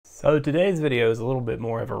So today's video is a little bit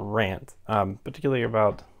more of a rant, particularly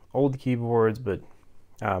about old keyboards, but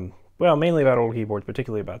well, mainly about old keyboards,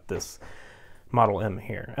 particularly about this Model M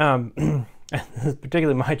here. This is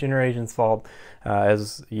particularly my generation's fault.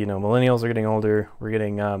 As you know, millennials are getting older, we're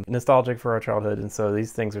getting nostalgic for our childhood, and so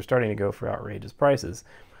these things are starting to go for outrageous prices.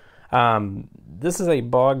 This is a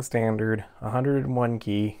bog standard 101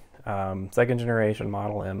 key, second generation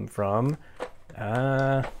Model M from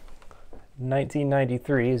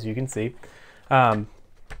 1993, as you can see.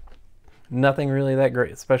 Nothing really that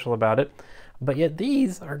great special about it, but yet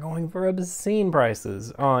these are going for obscene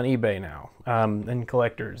prices on eBay now, and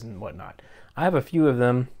collectors and whatnot. I have a few of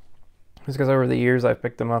them just because over the years I've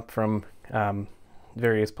picked them up from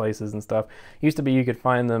various places and stuff. Used to be you could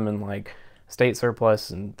find them in like state surplus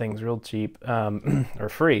and things real cheap, or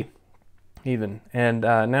free even, and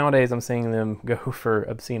nowadays I'm seeing them go for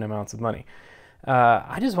obscene amounts of money.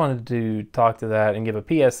 I just wanted to talk to that and give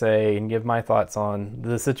a PSA and give my thoughts on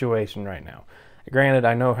the situation right now. Granted,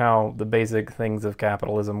 I know how the basic things of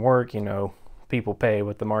capitalism work. You know, people pay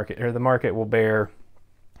what the market, or the market will bear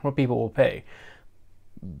what people will pay.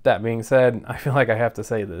 That being said, I feel like I have to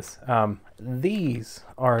say this. These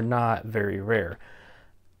are not very rare.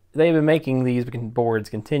 They've been making these boards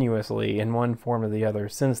continuously in one form or the other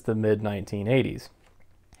since the mid-1980s.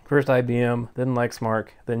 First IBM, then Lexmark,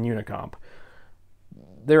 then Unicomp.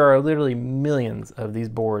 There are literally millions of these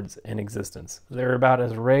boards in existence. They're about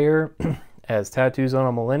as rare as tattoos on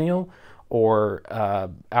a millennial or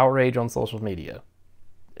outrage on social media.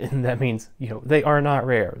 And that means, you know, they are not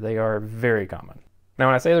rare. They are very common. Now,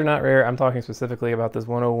 when I say they're not rare, I'm talking specifically about this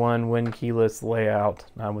 101 Win keyless layout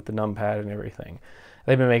with the numpad and everything.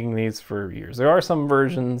 They've been making these for years. There are some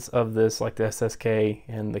versions of this, like the SSK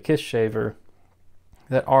and the Kiss Shaver,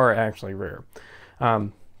 that are actually rare.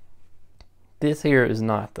 This here is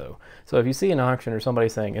not, though. So if you see an auction or somebody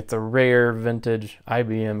saying it's a rare vintage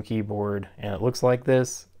IBM keyboard and it looks like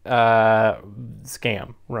this,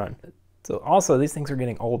 scam, run. So also these things are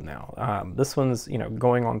getting old now. This one's, you know,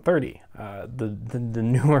 going on 30. The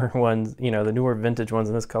newer ones, you know, the newer vintage ones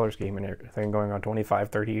in this color scheme and everything going on 25,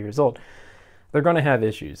 30 years old. They're going to have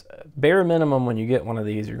issues. Bare minimum, when you get one of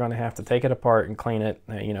these, you're going to have to take it apart and clean it.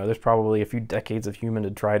 You know, there's probably a few decades of human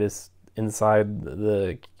detritus inside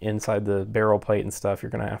the barrel plate and stuff. You're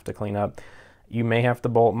going to have to clean up. You may have to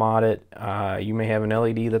bolt mod it. You may have an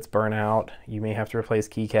LED that's burnt out. You may have to replace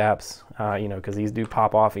keycaps, you know, because these do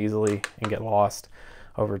pop off easily and get lost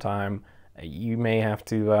over time. You may have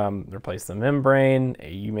to replace the membrane.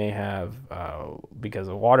 You may have, because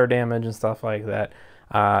of water damage and stuff like that.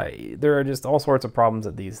 There are just all sorts of problems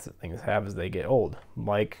that these things have as they get old,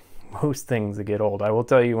 like most things that get old. I will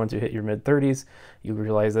tell you, once you hit your mid-30s, you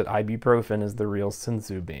realize that ibuprofen is the real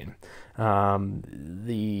senzu bean.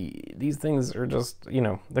 These things are just, you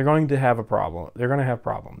know, they're going to have a problem. They're going to have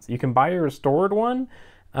problems. You can buy a restored one,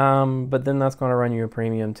 but then that's going to run you a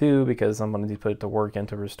premium too, because someone needs to put it to work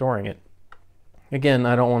into restoring it. Again,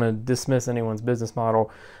 I don't want to dismiss anyone's business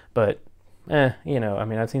model, but you know, I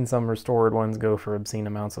mean, I've seen some restored ones go for obscene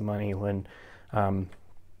amounts of money when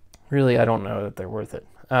really I don't know that they're worth it.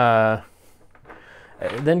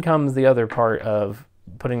 Then comes the other part of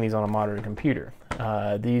putting these on a modern computer.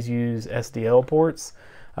 These use SDL ports.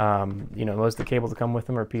 You know, most of the cables that come with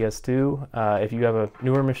them are PS2. If you have a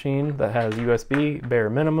newer machine that has USB, bare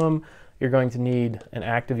minimum, you're going to need an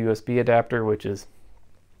active USB adapter, which is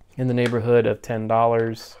in the neighborhood of $10,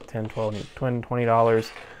 $10, $12, $20,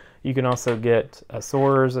 $20. You can also get a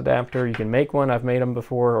Soarer's adapter. You can make one. I've made them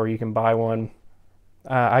before, or you can buy one.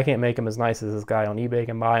 I can't make them as nice as this guy on eBay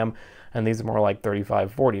can buy them, and these are more like $35,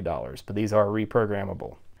 $40, but these are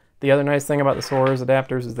reprogrammable. The other nice thing about the Soarer's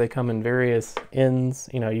adapters is they come in various ends.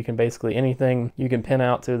 You know, you can basically, anything you can pin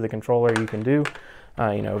out to the controller you can do.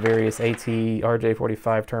 You know, various AT,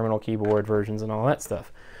 RJ45 terminal keyboard versions and all that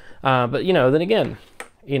stuff. But, you know, then again,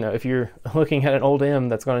 you know, if you're looking at an old M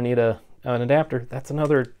that's going to need an adapter, that's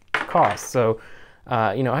another cost. So,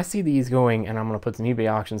 you know, I see these going, and I'm going to put some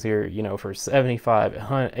eBay auctions here, you know, for $75,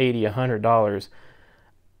 $80, $100,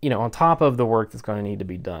 you know, on top of the work that's going to need to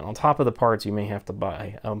be done, on top of the parts you may have to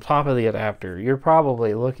buy, on top of the adapter. You're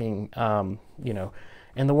probably looking, you know,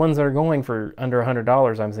 and the ones that are going for under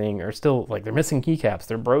 $100 I'm seeing are still, like, they're missing keycaps,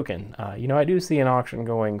 they're broken. You know, I do see an auction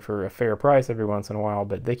going for a fair price every once in a while,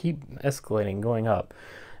 but they keep escalating, going up,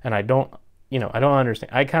 and I don't, you know, I don't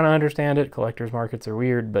understand. I kind of understand it. Collectors markets are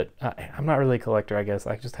weird, but I'm not really a collector, I guess.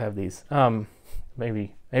 I just have these.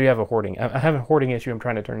 Maybe I have a hoarding. I have a hoarding issue I'm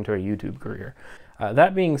trying to turn into a YouTube career.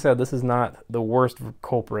 That being said, this is not the worst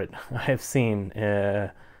culprit I have seen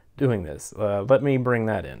doing this. Let me bring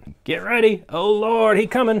that in. Get ready. Oh, Lord, he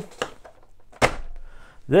coming.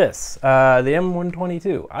 This, the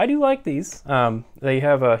M122. I do like these. They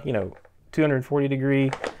have a, 240 degree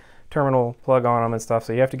terminal plug on them and stuff,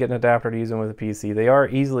 so you have to get an adapter to use them with a PC. They are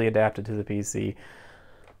easily adapted to the PC.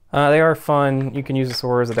 They are fun. You can use the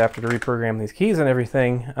Soarer's adapter to reprogram these keys and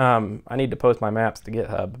everything. I need to post my maps to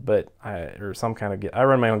GitHub, but or some kind of I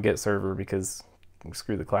run my own Git server because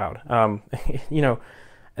screw the cloud.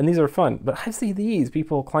 And these are fun. But I see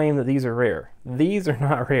people claim that these are rare. These are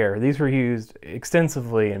not rare. These were used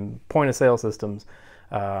extensively in point-of-sale systems.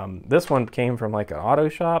 This one came from like an auto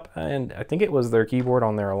shop, and I think it was their keyboard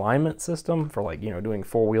on their alignment system for like, doing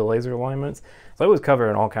 4-wheel laser alignments. So it was covered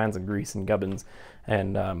in all kinds of grease and gubbins,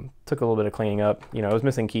 and took a little bit of cleaning up. I was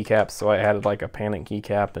missing keycaps, so I added like a panic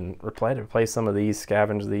keycap and replaced some of these,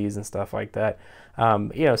 scavenged these and stuff like that.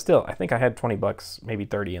 Still, I think I had 20 bucks, maybe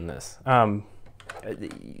 30 in this.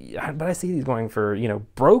 But I see these going for,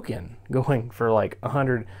 broken, going for like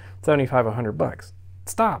 175, 100 bucks.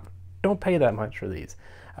 Stop. Don't pay that much for these.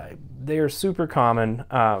 They are super common.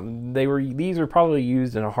 These are probably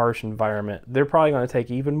used in a harsh environment. They're probably going to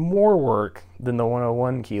take even more work than the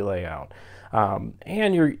 101 key layout.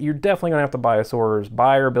 And you're definitely going to have to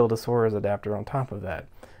buy or build a Soarer's adapter on top of that.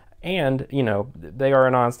 And, they are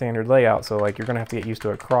a non-standard layout, so like you're going to have to get used to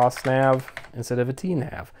a cross nav instead of a T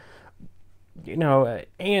nav.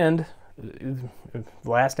 And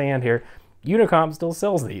last and here, Unicomp still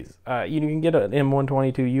sells these. You can get an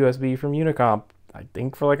M122 USB from Unicomp, I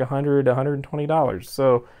think for like $100 to $120.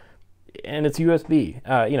 So, and it's USB.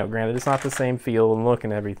 Granted, it's not the same feel and look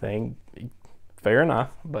and everything. Fair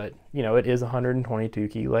enough, but it is a 122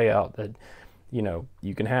 key layout that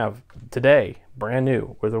you can have today, brand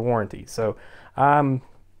new with a warranty. So,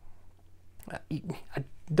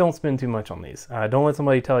 don't spend too much on these. Don't let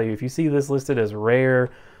somebody tell you if you see this listed as rare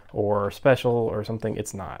or special or something.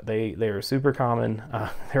 It's not. They are super common.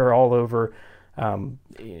 They're all over.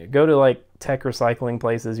 Go to like tech recycling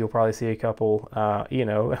places. You'll probably see a couple.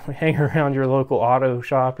 Hang around your local auto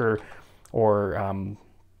shop or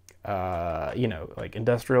like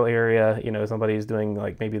industrial area. Somebody's doing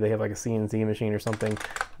like, maybe they have like a CNC machine or something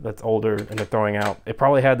that's older and they're throwing out. It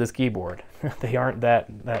probably had this keyboard. They aren't that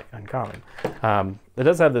uncommon. It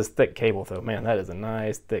does have this thick cable though. Man, that is a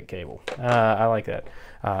nice thick cable. I like that.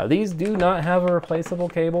 These do not have a replaceable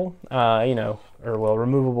cable,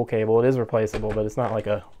 removable cable. It is replaceable, but it's not like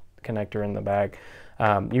a connector in the bag.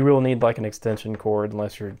 You will need like an extension cord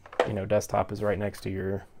unless your desktop is right next to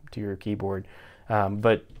your keyboard.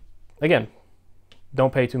 But again,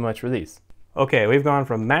 don't pay too much for these. Okay, we've gone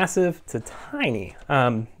from massive to tiny.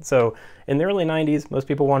 So in the early 90s, most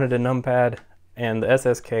people wanted a numpad, and the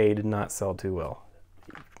SSK did not sell too well.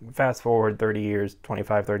 Fast forward 30 years,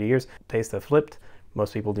 25, 30 years, tastes have flipped.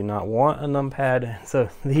 Most people do not want a numpad, so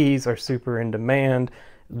these are super in demand.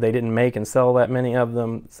 They didn't make and sell that many of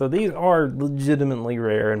them, so these are legitimately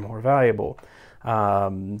rare and more valuable.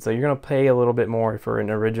 So you're gonna pay a little bit more for an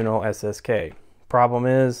original SSK. Problem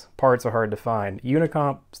is, parts are hard to find.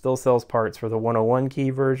 Unicomp still sells parts for the 101 key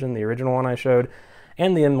version, the original one I showed,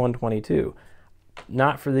 and the M122.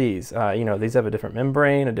 Not for these. These have a different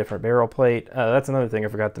membrane, a different barrel plate. That's another thing I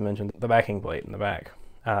forgot to mention, the backing plate in the back.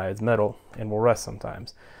 It's metal and will rust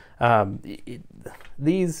sometimes.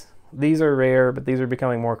 These are rare, but these are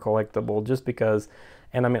becoming more collectible just because,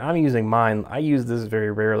 and I mean, I'm using mine. I use this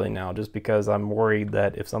very rarely now just because I'm worried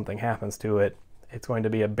that if something happens to it, it's going to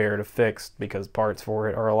be a bear to fix because parts for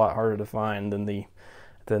it are a lot harder to find than the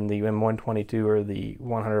M122 or the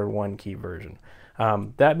 101 key version.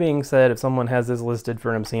 That being said, if someone has this listed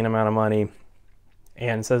for an obscene amount of money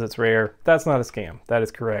and says it's rare, that's not a scam. That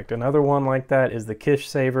is correct. Another one like that is the Kish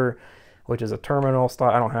Saver, which is a terminal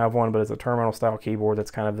style. I don't have one, but it's a terminal style keyboard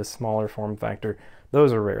that's kind of this smaller form factor.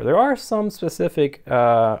 Those are rare. There are some specific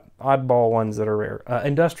oddball ones that are rare.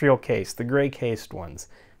 Industrial case, the gray cased ones,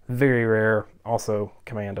 very rare, also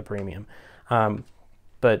command a premium.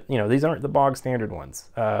 But these aren't the bog standard ones.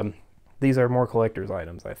 These are more collector's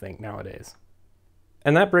items, I think, nowadays.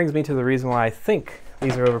 And that brings me to the reason why I think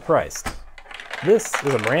these are overpriced. This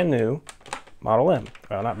is a brand new Model M.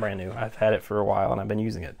 Well, not brand new. I've had it for a while and I've been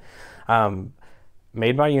using it.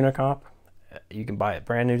 Made by Unicomp. You can buy it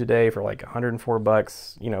brand new today for like 104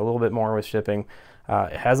 bucks, a little bit more with shipping.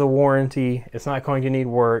 It has a warranty. It's not going to need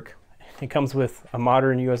work. It comes with a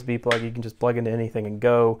modern USB plug. You can just plug into anything and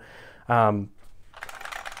go.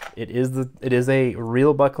 It is a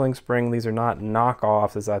real buckling spring. These are not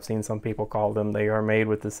knockoffs, as I've seen some people call them. They are made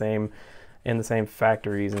with the same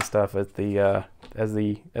factories and stuff as the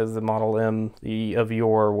Model M of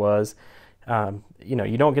yore was.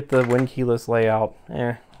 You don't get the Win keyless layout.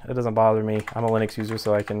 It doesn't bother me. I'm a Linux user,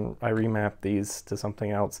 so I remap these to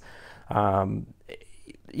something else.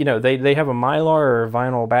 you know, they have a mylar or a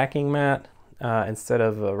vinyl backing mat instead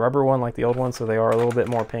of a rubber one like the old one, so they are a little bit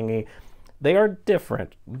more pingy. They are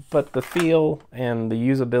different, but the feel and the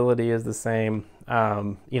usability is the same.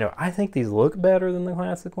 You know, I think these look better than the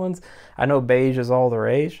classic ones. I know beige is all the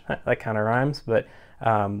rage. That kind of rhymes, but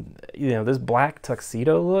you know, this black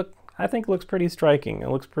tuxedo look, I think looks pretty striking. It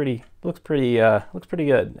looks pretty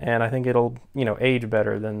good, and I think it'll, you know, age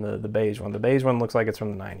better than the beige one. The beige one looks like it's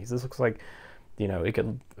from the 90s. This looks like, you know, it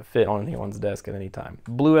could fit on anyone's desk at any time.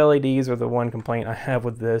 Blue LEDs are the one complaint I have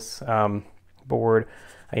with this board.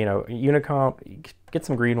 You know, Unicomp, get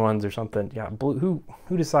some green ones or something. Yeah, blue.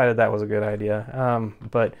 Who decided that was a good idea?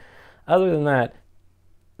 But other than that,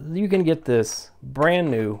 you can get this brand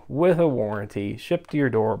new with a warranty, shipped to your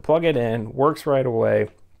door, plug it in, works right away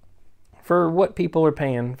for what people are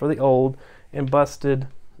paying for the old and busted.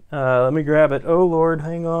 Let me grab it. Oh Lord,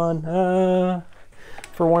 hang on.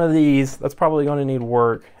 For one of these, that's probably going to need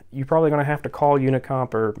work. You're probably going to have to call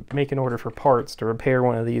Unicomp or make an order for parts to repair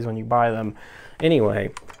one of these when you buy them.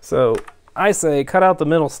 Anyway, so I say cut out the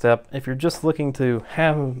middle step. If you're just looking to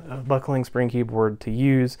have a buckling spring keyboard to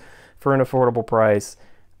use for an affordable price,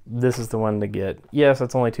 this is the one to get. Yes,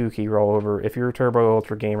 it's only 2 key rollover. If you're a turbo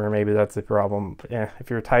ultra gamer, maybe that's the problem. If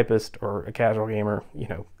you're a typist or a casual gamer, you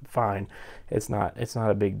know, fine. It's not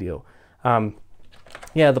a big deal.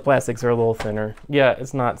 Yeah, the plastics are a little thinner. Yeah,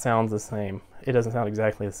 sounds the same. It doesn't sound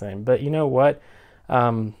exactly the same. But you know what?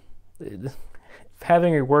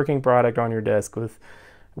 Having a working product on your desk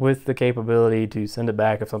with the capability to send it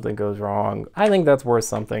back if something goes wrong, I think that's worth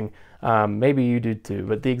something. Maybe you do too.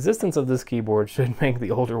 But the existence of this keyboard should make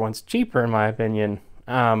the older ones cheaper, in my opinion,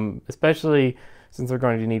 especially since they're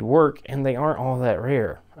going to need work and they aren't all that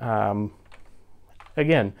rare.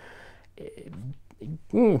 Again,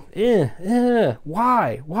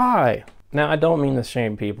 why? Now, I don't mean to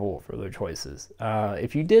shame people for their choices.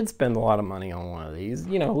 If you did spend a lot of money on one of these,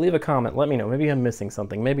 you know, leave a comment, let me know. Maybe I'm missing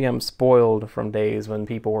something. Maybe I'm spoiled from days when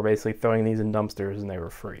people were basically throwing these in dumpsters and they were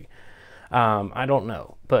free. I don't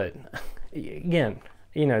know, but again,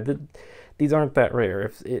 you know, these aren't that rare.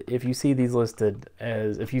 If you see these listed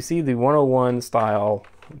as, if you see the 101 style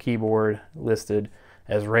keyboard listed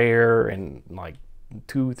as rare and like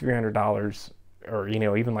 $200-300, or, you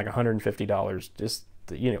know, even like $150, just,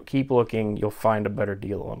 you know, keep looking. You'll find a better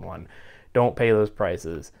deal on one. Don't pay those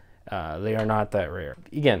prices. They are not that rare.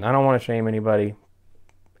 Again, I don't want to shame anybody.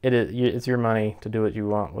 It's your money to do what you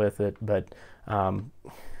want with it, but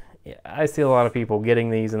I see a lot of people getting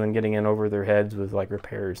these and then getting in over their heads with like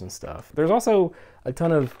repairs and stuff. There's also a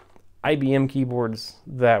ton of IBM keyboards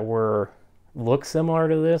that look similar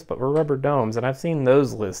to this, but were rubber domes, and I've seen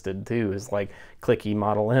those listed too as like clicky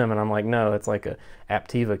Model M, and I'm like, no, it's like a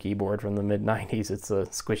Aptiva keyboard from the mid-90s. It's a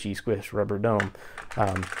squishy squish rubber dome.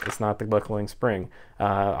 It's not the buckling spring.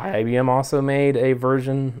 IBM also made a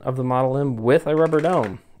version of the Model M with a rubber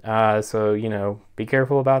dome, so, you know, be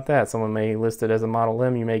careful about that. Someone may list it as a Model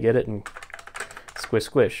M, you may get it and squish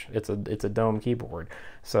squish. It's a dome keyboard.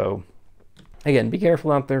 So again, be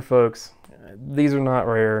careful out there, folks. These are not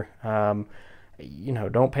rare. You know,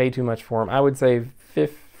 don't pay too much for them. I would say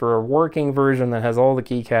for a working version that has all the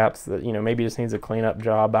keycaps that, you know, maybe just needs a cleanup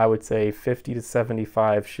job, I would say 50 to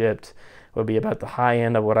 75 shipped would be about the high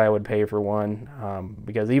end of what I would pay for one.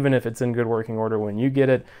 Because even if it's in good working order when you get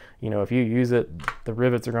it, you know, if you use it, the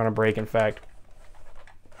rivets are going to break. In fact,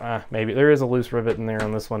 maybe there is a loose rivet in there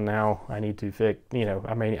on this one now. I need to fix, you know,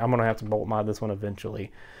 I'm going to have to bolt mod this one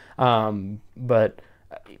eventually. But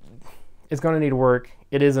it's going to need work.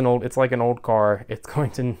 It's like an old car. It's going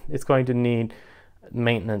to need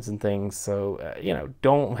maintenance and things. So, you know,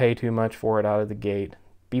 don't pay too much for it out of the gate.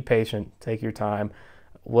 Be patient, take your time.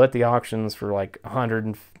 Let the auctions for like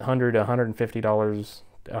 $100 to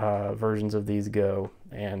 $150 versions of these go,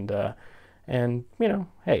 and you know,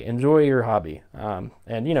 hey, enjoy your hobby.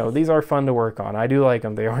 And you know, these are fun to work on. I do like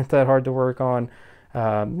them. They aren't that hard to work on.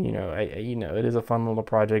 You know, it is a fun little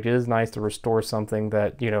project. It is nice to restore something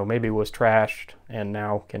that, you know, maybe was trashed and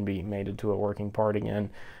now can be made into a working part again.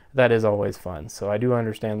 That is always fun. So I do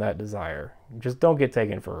understand that desire. Just don't get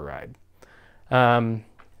taken for a ride.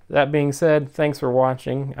 That being said, thanks for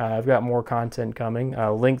watching. I've got more content coming.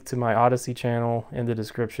 Link to my Odysee channel in the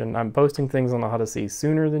description. I'm posting things on the Odysee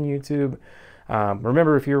sooner than YouTube.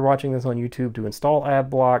 Remember, if you're watching this on YouTube, to install ad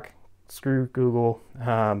block. Screw Google.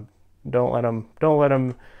 Don't let them,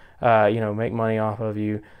 you know, make money off of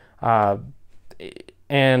you.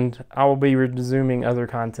 And I will be resuming other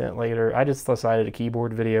content later. I just decided a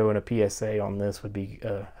keyboard video and a PSA on this would be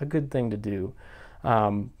a good thing to do.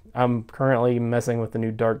 I'm currently messing with the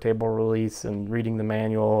new Darktable release and reading the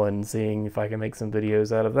manual and seeing if I can make some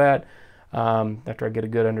videos out of that. after I get a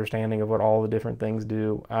good understanding of what all the different things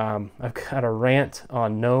do. I've got a rant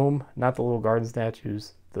on GNOME, not the little garden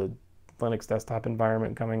statues, the Linux desktop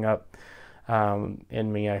environment coming up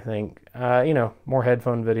in me, I think. You know, more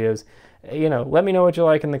headphone videos. You know, let me know what you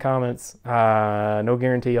like in the comments. No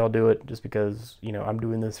guarantee I'll do it, just because, you know, I'm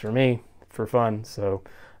doing this for me, for fun. So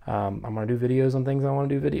I'm going to do videos on things I want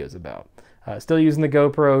to do videos about. Still using the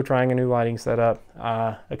GoPro, trying a new lighting setup.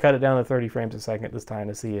 I cut it down to 30 frames a second this time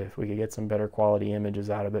to see if we could get some better quality images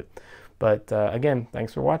out of it. But again,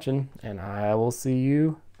 thanks for watching, and I will see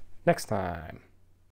you next time.